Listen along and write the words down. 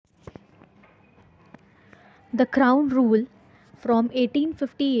The Crown Rule from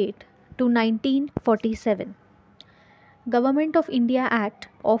 1858 to 1947. Government of India Act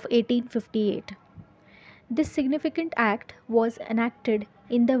of 1858. This significant act was enacted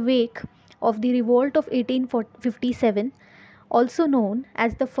in the wake of the revolt of 1857, also known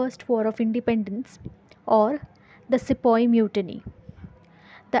as the First War of Independence or the Sepoy Mutiny.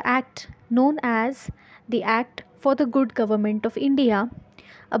 The act, known as the Act for the Good Government of India,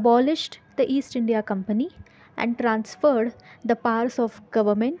 abolished the East India Company and transferred the powers of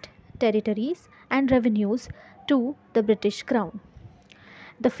government, territories, and revenues to the British Crown.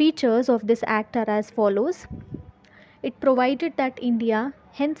 The features of this act are as follows. It provided that India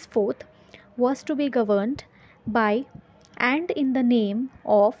henceforth was to be governed by and in the name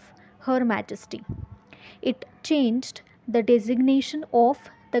of Her Majesty. It changed the designation of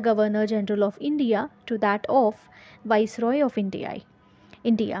the Governor General of India to that of Viceroy of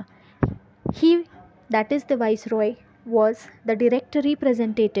India. He, that is the Viceroy, was the direct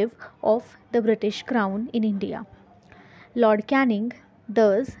representative of the British Crown in India. Lord Canning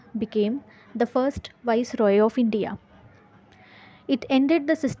thus became the first Viceroy of India. It ended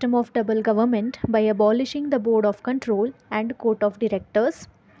the system of double government by abolishing the Board of Control and Court of Directors.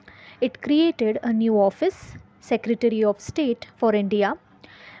 It created a new office, Secretary of State for India,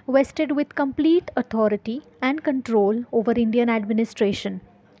 vested with complete authority and control over Indian administration.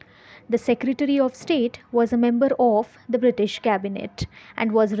 The Secretary of State was a member of the British Cabinet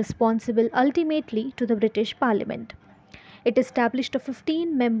and was responsible ultimately to the British Parliament. It established a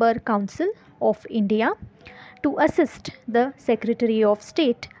 15-member Council of India to assist the Secretary of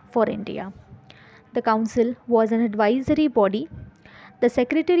State for India. The Council was an advisory body. The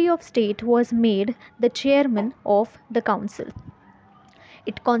Secretary of State was made the chairman of the Council.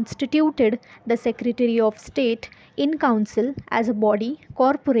 It constituted the Secretary of State in Council as a body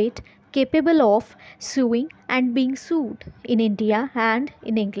corporate capable of suing and being sued in India and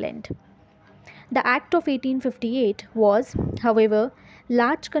in England. The Act of 1858 was, however,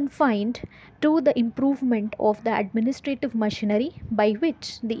 largely confined to the improvement of the administrative machinery by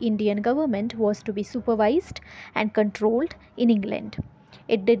which the Indian government was to be supervised and controlled in England.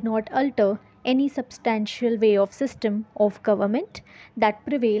 It did not alter any substantial way of system of government that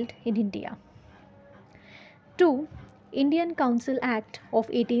prevailed in India. 2. Indian Council Act of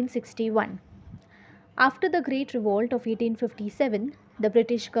 1861. After the Great Revolt of 1857, the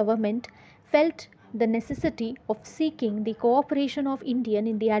British government felt the necessity of seeking the cooperation of Indians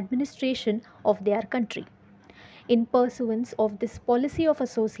in the administration of their country. In pursuance of this policy of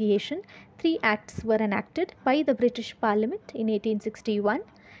association, 3 acts were enacted by the British Parliament in 1861,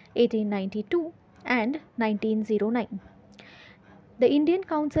 1892 and 1909. The Indian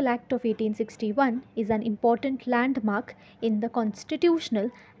Council Act of 1861 is an important landmark in the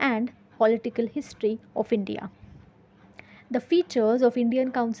constitutional and political history of India. The features of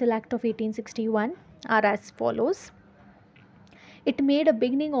Indian Council Act of 1861 are as follows. It made a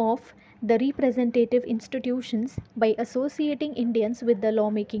beginning of the representative institutions by associating Indians with the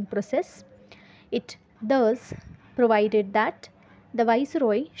lawmaking process. It thus provided that the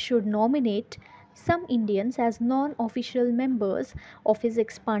Viceroy should nominate some Indians as non-official members of his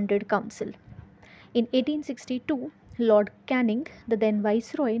expanded council. In 1862, Lord Canning, the then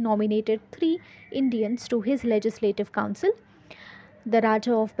Viceroy, nominated 3 Indians to his legislative council, the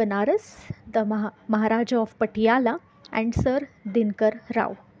Raja of Benares, the Maharaja of Patiala, and Sir Dinkar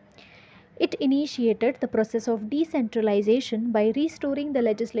Rao. It initiated the process of decentralization by restoring the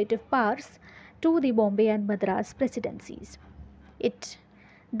legislative powers to the Bombay and Madras presidencies. It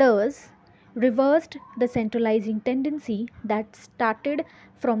thus reversed the centralizing tendency that started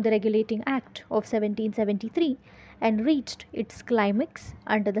from the Regulating Act of 1773 and reached its climax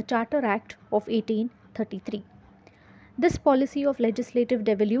under the Charter Act of 1833. This policy of legislative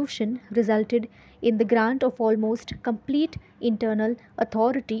devolution resulted in the grant of almost complete internal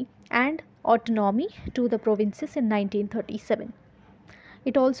authority and autonomy to the provinces in 1937.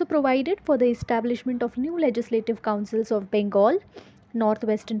 It also provided for the establishment of new legislative councils of Bengal,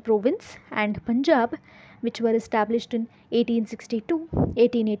 Northwestern Province, and Punjab, which were established in 1862,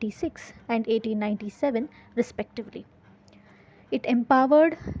 1886, and 1897, respectively. It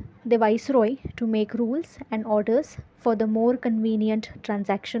empowered the Viceroy to make rules and orders for the more convenient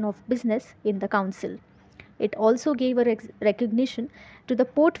transaction of business in the Council. It also gave a recognition to the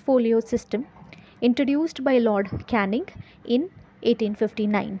portfolio system introduced by Lord Canning in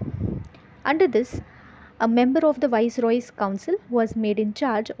 1859. Under this, a member of the Viceroy's Council was made in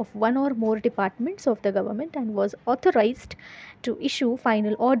charge of one or more departments of the government and was authorized to issue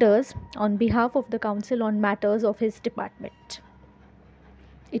final orders on behalf of the Council on matters of his department.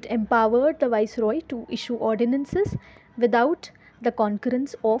 It empowered the Viceroy to issue ordinances without the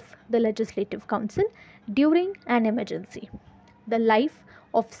concurrence of the Legislative Council during an emergency. The life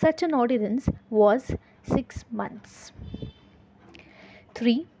of such an ordinance was 6 months.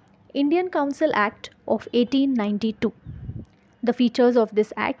 3. Indian Council Act of 1892. The features of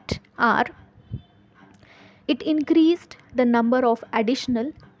this act are: it increased the number of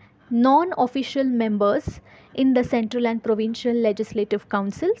additional non-official members in the central and provincial legislative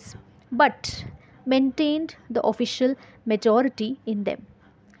councils, but maintained the official majority in them.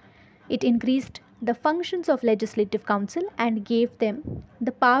 It increased the functions of legislative council and gave them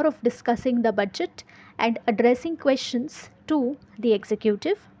the power of discussing the budget and addressing questions to the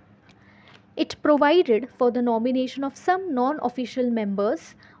executive. It provided for the nomination of some non-official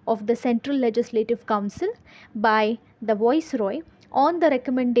members of the Central Legislative Council by the Viceroy on the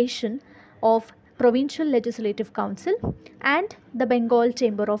recommendation of Provincial Legislative Council and the Bengal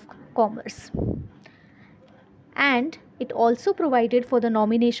Chamber of Commerce. And it also provided for the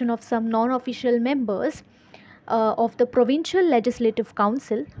nomination of some non-official members of the Provincial Legislative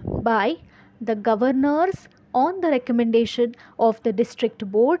Council by the governors on the recommendation of the district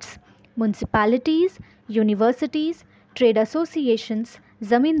boards, municipalities, universities, trade associations,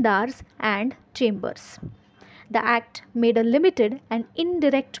 zamindars and chambers. The Act made a limited and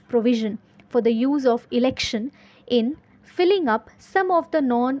indirect provision for the use of election in filling up some of the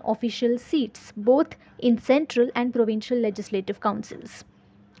non-official seats both in central and provincial legislative councils.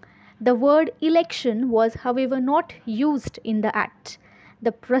 The word election was, however, not used in the Act.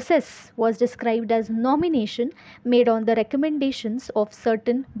 The process was described as nomination made on the recommendations of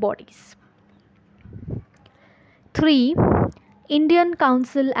certain bodies. 3. Indian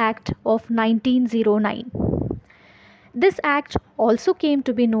Council Act of 1909. This act also came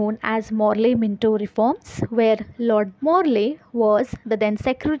to be known as Morley-Minto reforms, where Lord Morley was the then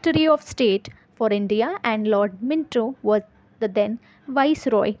Secretary of State for India and Lord Minto was the then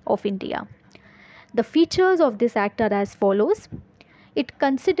Viceroy of India. The features of this act are as follows. It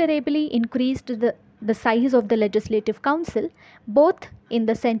considerably increased the size of the Legislative Council, both in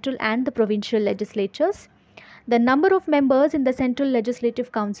the central and the provincial legislatures. The number of members in the central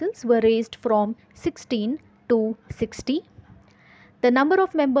legislative councils were raised from 16 to 60. The number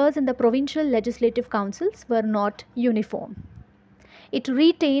of members in the provincial legislative councils were not uniform. It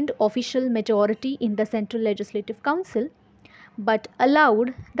retained official majority in the central legislative council, but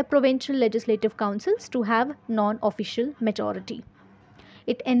allowed the provincial legislative councils to have non-official majority.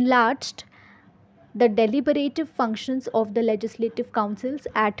 It enlarged the deliberative functions of the legislative councils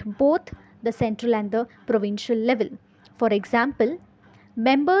at both the central and the provincial level. For example,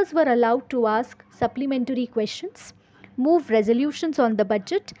 members were allowed to ask supplementary questions, move resolutions on the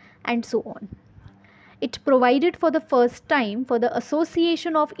budget, and so on. It provided for the first time for the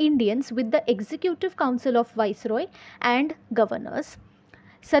association of Indians with the Executive Council of Viceroy and Governors.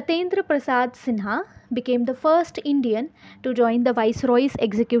 Satyendra Prasad Sinha became the first Indian to join the Viceroy's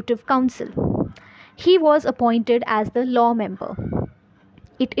Executive Council. He was appointed as the law member.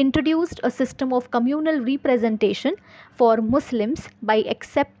 It introduced a system of communal representation for Muslims by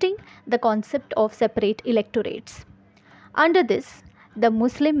accepting the concept of separate electorates. Under this, the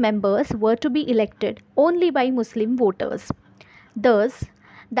Muslim members were to be elected only by Muslim voters. Thus,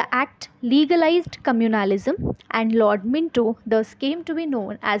 the Act legalized communalism, and Lord Minto thus came to be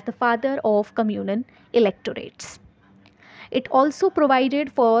known as the father of communal electorates. It also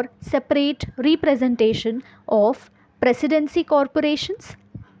provided for separate representation of presidency corporations,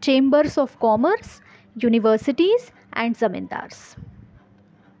 chambers of commerce, universities, and zamindars.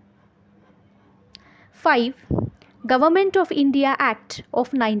 5. Government of India Act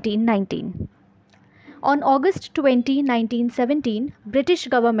of 1919. On August 20, 1917, British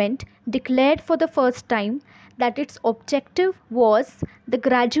government declared for the first time that its objective was the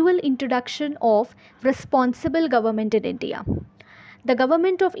gradual introduction of responsible government in India. The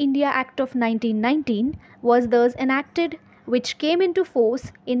Government of India Act of 1919 was thus enacted, which came into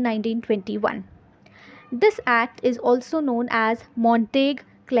force in 1921. This act is also known as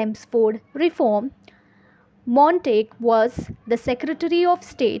Montague-Chelmsford Reform. Montague was the Secretary of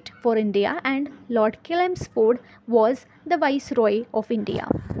State for India and Lord Chelmsford was the Viceroy of India.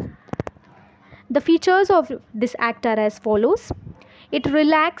 The features of this act are as follows. It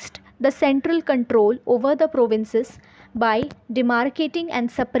relaxed the central control over the provinces by demarcating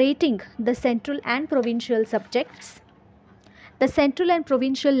and separating the central and provincial subjects. The central and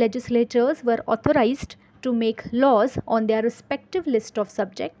provincial legislatures were authorized to make laws on their respective list of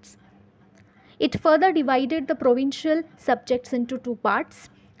subjects. It further divided the provincial subjects into two parts,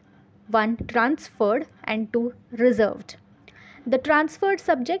 one transferred and two reserved. The transferred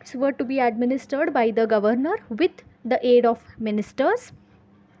subjects were to be administered by the governor with the aid of ministers,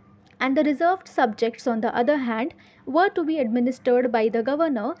 and the reserved subjects, on the other hand, were to be administered by the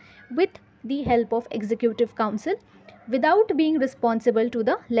governor with the help of executive council without being responsible to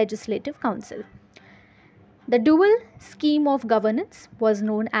the legislative council. The dual scheme of governance was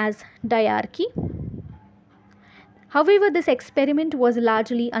known as diarchy. However, this experiment was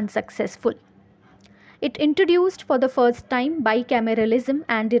largely unsuccessful. It introduced for the first time bicameralism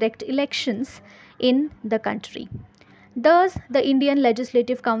and direct elections in the country. Thus, the Indian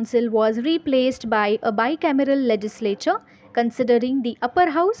Legislative Council was replaced by a bicameral legislature considering the upper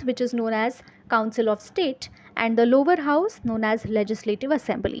house, which is known as Council of State, and the lower house known as Legislative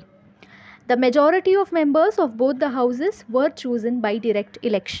Assembly. The majority of members of both the houses were chosen by direct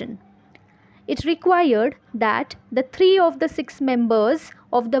election. It required that the 3 of the 6 members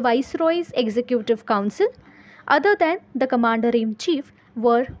of the Viceroy's Executive Council, other than the Commander-in-Chief,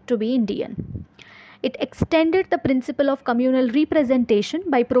 were to be Indian. It extended the principle of communal representation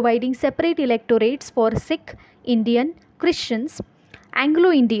by providing separate electorates for Sikh, Indian, Christians,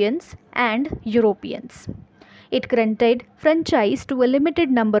 Anglo-Indians, and Europeans. It granted franchise to a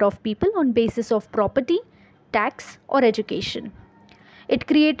limited number of people on basis of property, tax, or education. It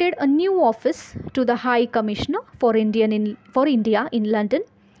created a new office to the High Commissioner for India in London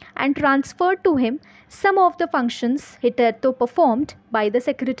and transferred to him some of the functions hitherto performed by the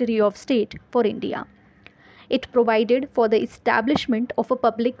Secretary of State for India. It provided for the establishment of a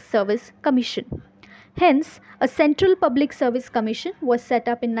Public Service Commission. Hence, a Central Public Service Commission was set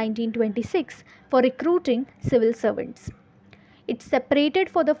up in 1926 for recruiting civil servants. It separated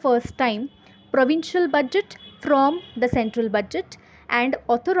for the first time provincial budget from the central budget and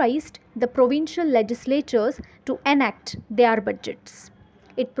authorized the provincial legislatures to enact their budgets.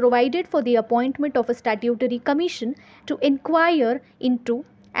 It provided for the appointment of a statutory commission to inquire into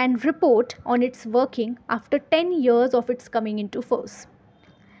and report on its working after 10 years of its coming into force.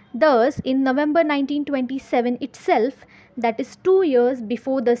 Thus, in November 1927 itself, that is 2 years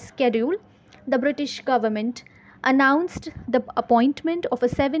before the schedule, the British government announced the appointment of a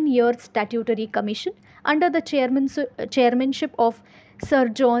 7-year statutory commission under the chairmanship of Sir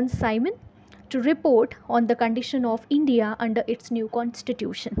John Simon to report on the condition of India under its new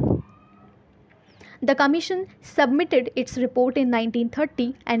constitution. The commission submitted its report in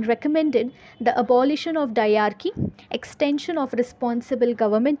 1930 and recommended the abolition of diarchy, extension of responsible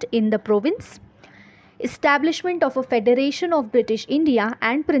government in the province, establishment of a federation of British India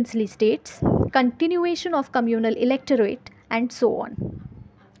and princely states, continuation of communal electorate, and so on.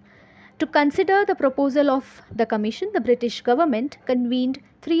 To consider the proposal of the commission, the British government convened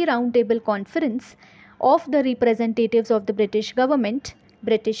 3 roundtable conferences of the representatives of the British government,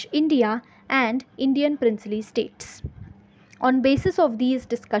 British India, and Indian princely states. On basis of these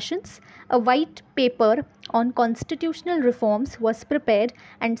discussions, a white paper on constitutional reforms was prepared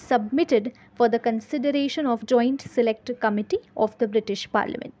and submitted for the consideration of Joint Select Committee of the British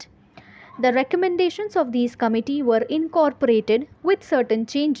Parliament. The recommendations of these committee were incorporated with certain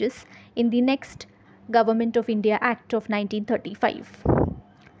changes in the next Government of India Act of 1935.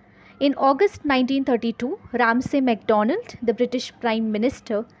 In August 1932, Ramsay MacDonald, the British Prime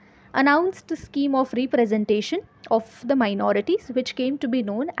Minister, announced a scheme of representation of the minorities which came to be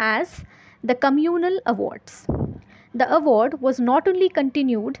known as the Communal Awards. The award was not only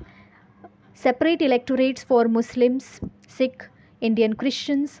continued separate electorates for Muslims, Sikh, Indian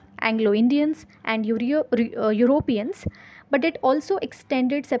Christians, Anglo-Indians, and Europeans, but it also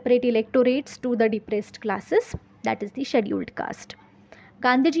extended separate electorates to the depressed classes, that is the scheduled caste.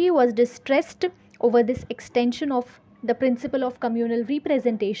 Gandhiji was distressed over this extension of the principle of communal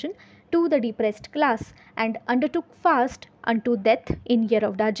representation to the depressed class and undertook fast unto death in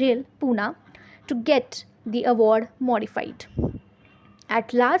Yeravda jail, Pune, to get the award modified.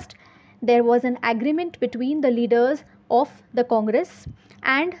 At last, there was an agreement between the leaders of the Congress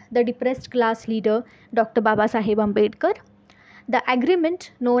and the depressed class leader Dr. Babasaheb Ambedkar. The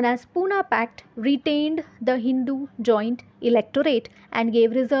agreement, known as Pune Pact, retained the Hindu joint electorate and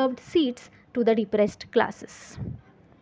gave reserved seats to the depressed classes.